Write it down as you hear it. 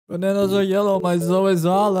Bananas are yellow, my Zoe is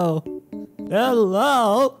hollow.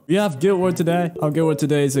 Hello! We have guild war today. Our guild war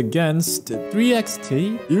today is against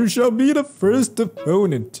 3XT. You shall be the first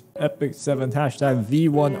opponent. Epic 7 hashtag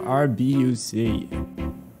V1RBUC.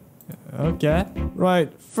 Okay.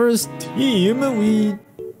 Right. First team, we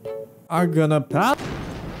are gonna pass.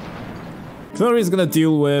 Chloe's gonna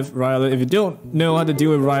deal with Rylet. If you don't know how to deal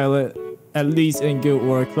with Rylet, at least in Guild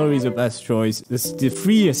War, Chloe's your best choice. This is the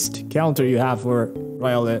freest counter you have for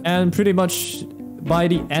Rylet. And pretty much by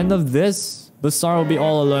the end of this, Bazaar will be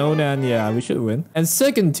all alone, and yeah, we should win. And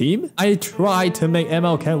second team, I tried to make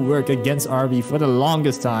ML Cant work against RB for the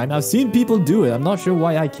longest time. I've seen people do it. I'm not sure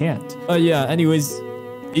why I can't. Yeah, anyways,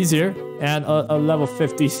 easier. And a level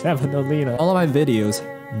 57 Alina. All of my videos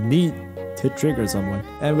need to trigger someone.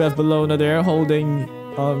 And we have Bologna there holding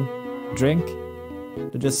drink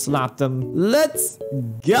to just slap them. Let's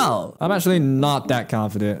go. I'm actually not that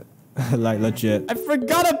confident. Like legit. I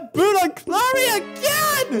forgot to boot on Chloe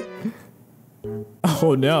again.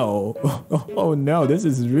 Oh no. Oh no, this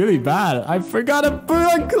is really bad. I forgot to boot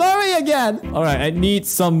on Chloe again. All right, I need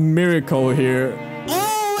some miracle here.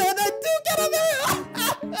 Oh, and I do get a miracle.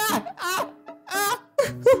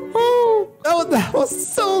 That was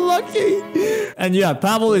so lucky. And yeah,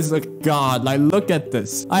 Pavel is a god. Like, look at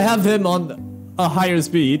this. I have him on a higher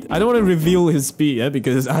speed. I don't want to reveal his speed yet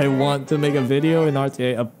because I want to make a video in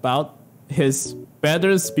RTA about his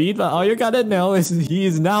better speed, but all you gotta know is he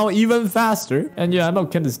is now even faster. And yeah, I know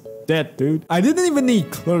Ken is dead, dude. I didn't even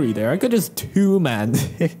need Chloe there. I could just two-man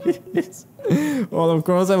this. Well, of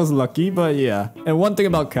course I was lucky, but yeah. And one thing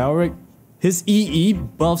about Cowrick, his EE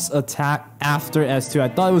buffs attack after S2. I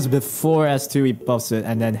thought it was before S2 he buffs it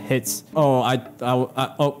and then hits. Oh,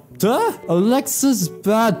 oh, duh? Alexa's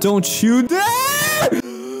bad, don't you dare!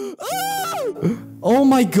 Oh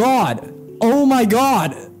my god. Oh my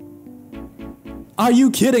god. Are you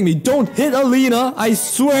kidding me? Don't hit Alina. I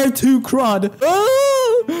swear to crud.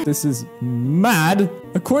 This is mad.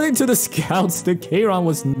 According to the scouts, the Kayron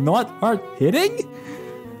was not hard hitting?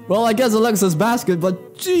 Well, I guess Alexa's basket,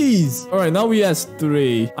 but jeez. All right, now we has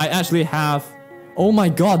 3. I actually have... Oh my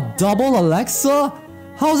god, double Alexa?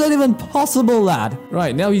 How's that even possible, lad?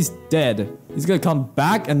 Right, now he's dead. He's gonna come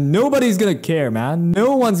back and nobody's gonna care, man.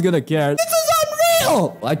 No one's gonna care. This is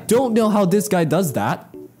unreal! I don't know how this guy does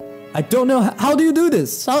that. I don't know. How do you do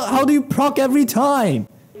this? How do you proc every time?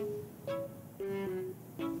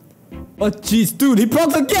 Oh, jeez, dude, he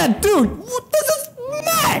procs again, dude! This is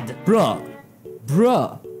mad!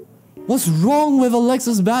 Bruh. What's wrong with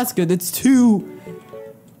Alexa's basket? It's too...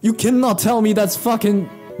 You cannot tell me that's fucking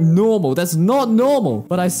normal. That's not normal.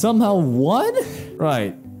 But I somehow won?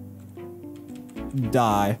 Right.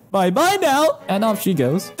 Die. Bye-bye now. And off she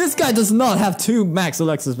goes. This guy does not have 2 max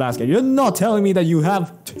Alexa's basket. You're not telling me that you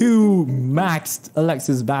have 2 maxed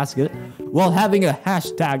Alexa's basket while having a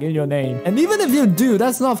hashtag in your name. And even if you do,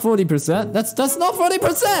 that's not 40%. That's not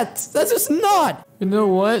 40%. That's just not. You know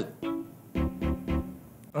what?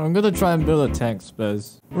 I'm gonna try and build a tank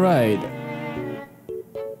space. Right.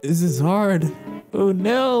 This is hard. Oh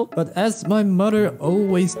no. But as my mother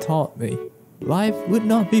always taught me, life would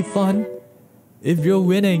not be fun if you're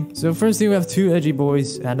winning. So first thing, we have 2 edgy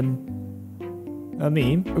boys and a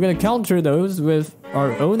meme. We're gonna counter those with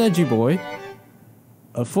our own edgy boy,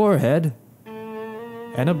 a forehead,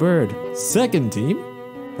 and a bird. Second team,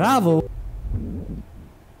 Pavel.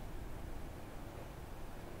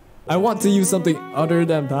 I want to use something other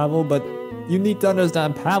than Pavel, but you need to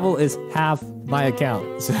understand Pavel is half my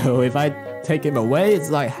account. So if I take him away, it's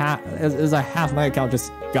like half my account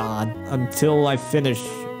just gone until I finish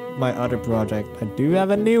my other project. I do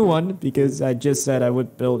have a new one because I just said I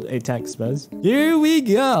would build a tank space. Here we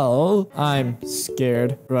go. I'm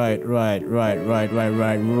scared. Right.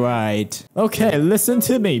 Okay, listen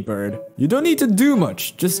to me, Bird. You don't need to do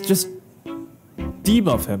much. Just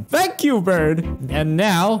debuff him. Thank you, Bird. And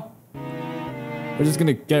now we're just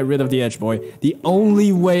gonna get rid of the edge boy. The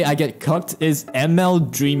only way I get cooked is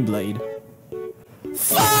ML Dreamblade.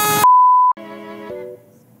 Fuck!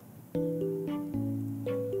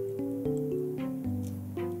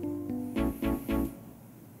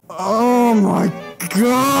 Oh my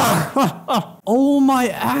god! Oh my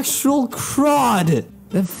actual crud!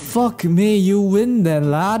 Then fuck me, you win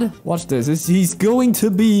then, lad. Watch this. He's going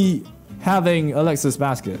to be having Alexa's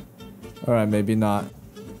basket. Alright, maybe not.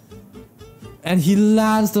 And he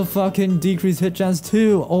lands the fucking decreased hit chance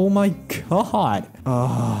too. Oh my god.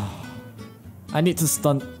 Oh. I need to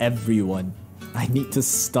stun everyone.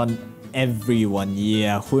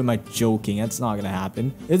 Yeah, who am I joking? That's not gonna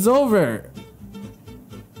happen. It's over.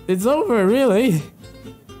 It's over, really.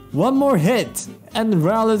 One more hit, and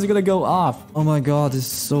Rowlet's gonna go off. Oh my god, this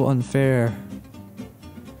is so unfair.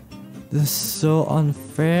 This is so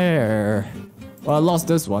unfair. Well, I lost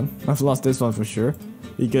this one. I've lost this one for sure.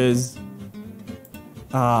 Because...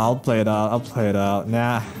 I'll play it out. I'll play it out.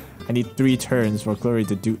 Nah. I need 3 turns for Chloe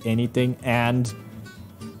to do anything. And...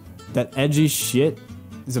 that edgy shit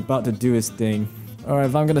is about to do his thing. Alright,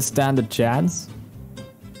 if I'm gonna stand a chance...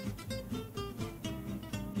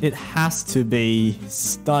 it has to be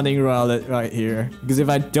stunning Rowlet right here. Because if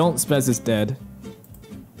I don't, Spez is dead.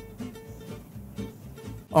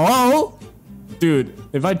 Oh! Dude,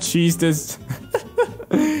 if I cheese this...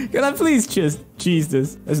 can I please just cheese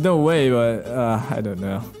this? There's no way, but I don't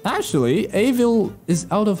know. Actually, Avil is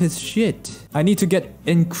out of his shit. I need to get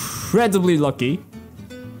incredibly lucky.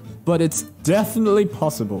 But it's definitely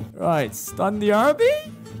possible. Right, stun the RB?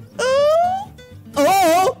 Oh!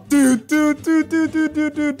 Dude.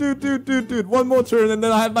 One more turn and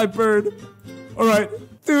then I have my bird. Alright.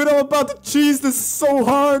 Dude, I'm about to cheese this so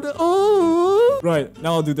hard. Oh! Right,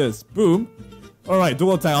 now I'll do this. Boom. Alright,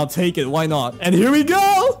 dual attack. I'll take it. Why not? And here we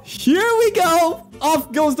go! Here we go!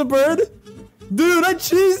 Off goes the bird. Dude, I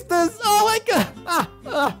cheesed this. Oh my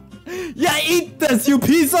god. Yeah, eat this, you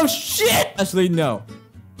piece of shit! Actually, no.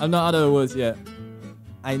 I'm not out of the woods yet.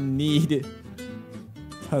 I need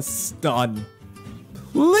a stun.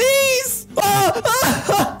 Please!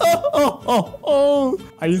 Oh,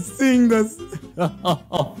 are you seeing this?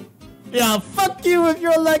 Yeah, fuck you if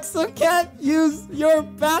your Alexa can't use your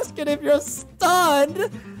basket if you're stunned.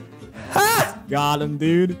 Ha! Got him,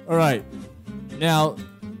 dude. Alright. Now,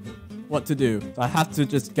 what to do? I have to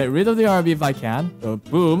just get rid of the RB if I can. So,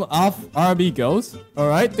 boom, off RB goes.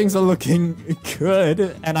 Alright, things are looking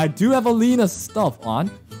good. And I do have Alina's stuff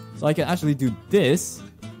on. So I can actually do this.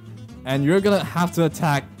 And you're gonna have to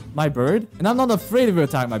attack my bird. And I'm not afraid if you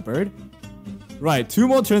attack my bird. Right, 2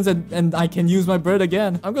 more turns and I can use my bird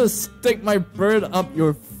again. I'm gonna stick my bird up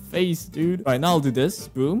your face, dude. Right, now I'll do this.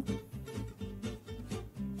 Boom.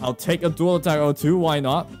 I'll take a dual attack O2. Why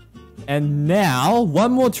not? And now,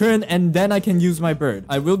 1 more turn and then I can use my bird.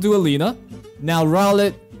 I will do Alina. Now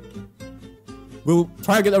Rowlet will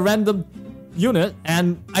target a random unit.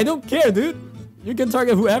 And I don't care, dude. You can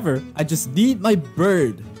target whoever. I just need my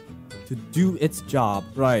bird to do its job.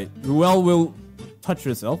 Right. Ruel will touch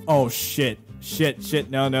herself. Oh, shit.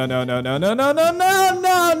 Shit. No. Not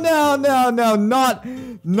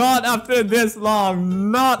after this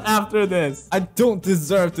long. Not after this. I don't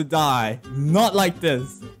deserve to die. Not like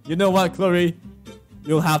this. You know what, Chloe?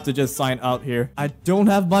 You'll have to just sign out here. I don't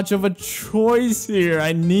have much of a choice here.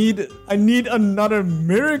 I need another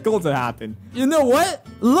miracle to happen. You know what?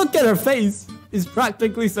 Look at her face. It's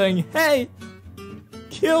practically saying, hey,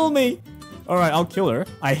 kill me. Alright, I'll kill her.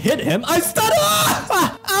 I hit him. I stun.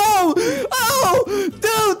 Ow!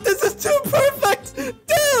 Dude, this is too perfect.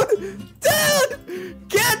 Dude,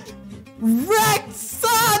 get wrecked,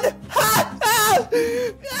 son.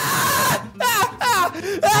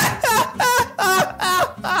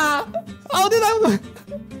 How did I win?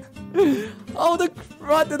 How the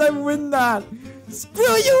crud did I win that? Screw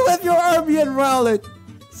you with your RB and Rowlet.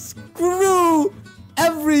 Screw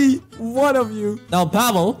every one of you. Now,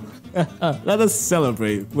 Pavel. Let us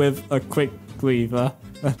celebrate with a quick cleave, huh?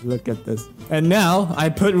 Look at this. And now, I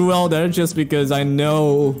put Ruel there just because I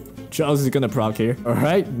know Charles is gonna proc here.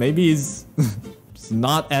 Alright, maybe he's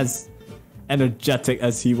not as energetic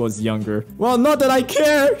as he was younger. Well, not that I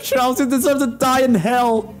care! Charles, you deserve to die in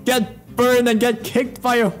hell! Get burned and get kicked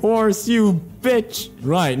by a horse, you bitch!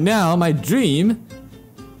 Right, now, my dream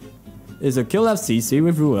is a kill FCC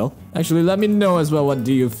with Ruel. Actually, let me know as well what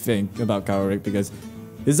do you think about Kaorik, because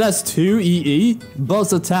his S2 EE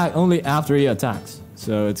buffs attack only after he attacks.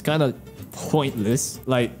 So it's kind of pointless.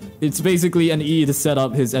 Like, it's basically an EE to set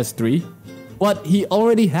up his S3. But he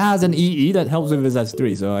already has an EE that helps with his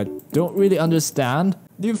S3, so I don't really understand.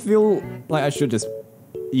 Do you feel like I should just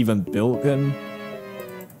even build him?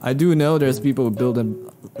 I do know there's people who build him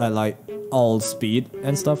at like all speed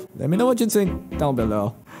and stuff. Let me know what you think down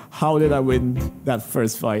below. How did I win that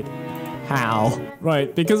first fight? How?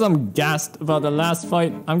 Right, because I'm gassed about the last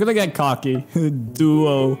fight, I'm gonna get cocky.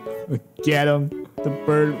 Duo. Get him. The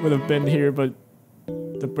bird would have been here, but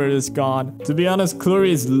the bird is gone. To be honest,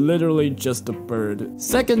 Chloe is literally just a bird.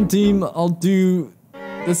 Second team, I'll do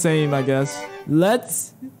the same, I guess.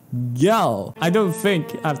 Let's go. I don't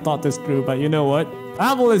think I've thought this through, but you know what?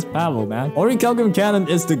 Pavel is Pavel, man. Orichalcum cannon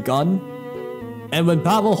is the gun. And when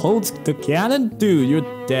Pavel holds the cannon, dude, you're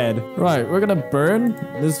dead. Right, we're gonna burn.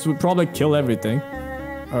 This would probably kill everything.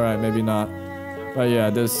 Alright, maybe not. But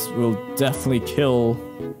yeah, this will definitely kill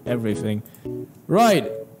everything.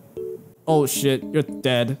 Right. Oh shit, you're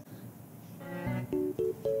dead.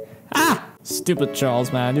 Ah! Stupid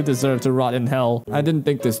Charles, man. You deserve to rot in hell. I didn't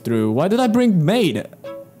think this through. Why did I bring maid?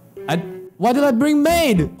 Why did I bring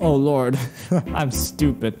maid? Oh lord. I'm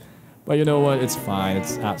stupid. But you know what? It's fine.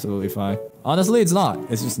 It's absolutely fine. Honestly, it's not.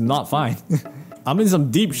 It's just not fine. I'm in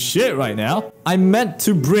some deep shit right now. I meant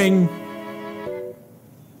to bring...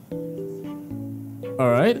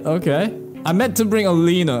 Alright, okay. I meant to bring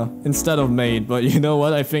Alina instead of maid, but you know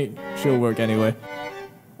what? I think she'll work anyway.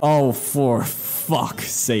 Oh, for fuck's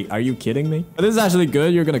sake. Are you kidding me? But this is actually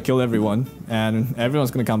good. You're gonna kill everyone. And everyone's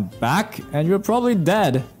gonna come back. And you're probably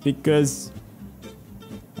dead. Because...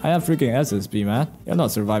 I have freaking SSB, man. You're not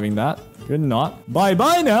surviving that. You're not.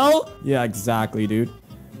 Bye-bye now! Yeah, exactly, dude.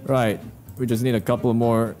 Right. We just need a couple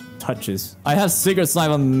more touches. I have Secret Snipe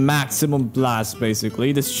on maximum blast,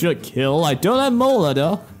 basically. This should kill. I don't have Mola,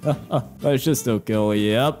 though. But it should still kill.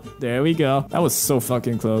 Yep. There we go. That was so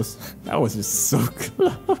fucking close. That was just so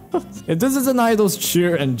close. If this is an Idol's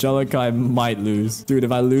Cheer Angelica, I might lose. Dude,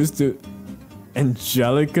 if I lose to...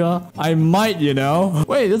 Angelica? I might, you know.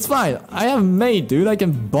 Wait, that's fine. I have maid, dude. I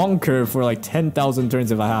can bonk her for like 10,000 turns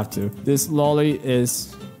if I have to. This lolly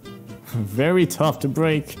is very tough to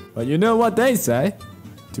break. But you know what they say?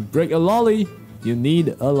 To break a lolly, you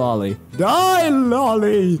need a lolly. Die,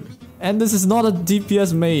 lolly! And this is not a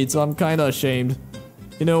DPS maid, so I'm kinda ashamed.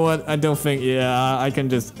 You know what? I don't think, yeah, I can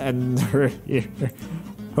just end her here.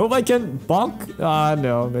 Hope I can bonk?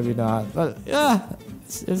 No, maybe not. But yeah,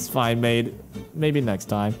 it's fine, maid. Maybe next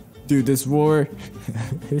time. Dude, this war,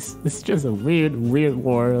 it's just a weird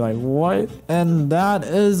war. Like, what? And that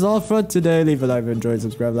is all for today. Leave a like if you enjoyed,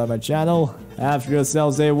 subscribe, like my channel. Have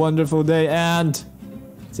yourselves a wonderful day, and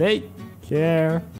take care.